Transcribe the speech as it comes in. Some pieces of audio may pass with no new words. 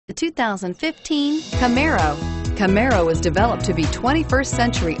The 2015 Camaro. Camaro is developed to be 21st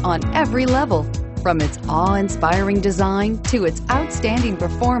century on every level, from its awe-inspiring design to its outstanding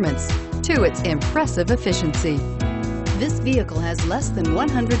performance to its impressive efficiency. This vehicle has less than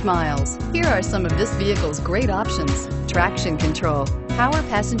 100 miles. Here are some of this vehicle's great options: traction control, power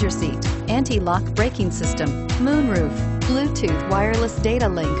passenger seat, anti-lock braking system, moonroof, Bluetooth wireless data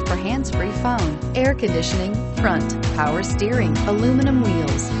link for hands-free phone, air conditioning, front, power steering, aluminum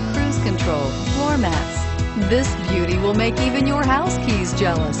wheels, cruise control, floor mats. This beauty will make even your house keys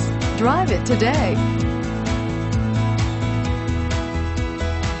jealous. Drive it today.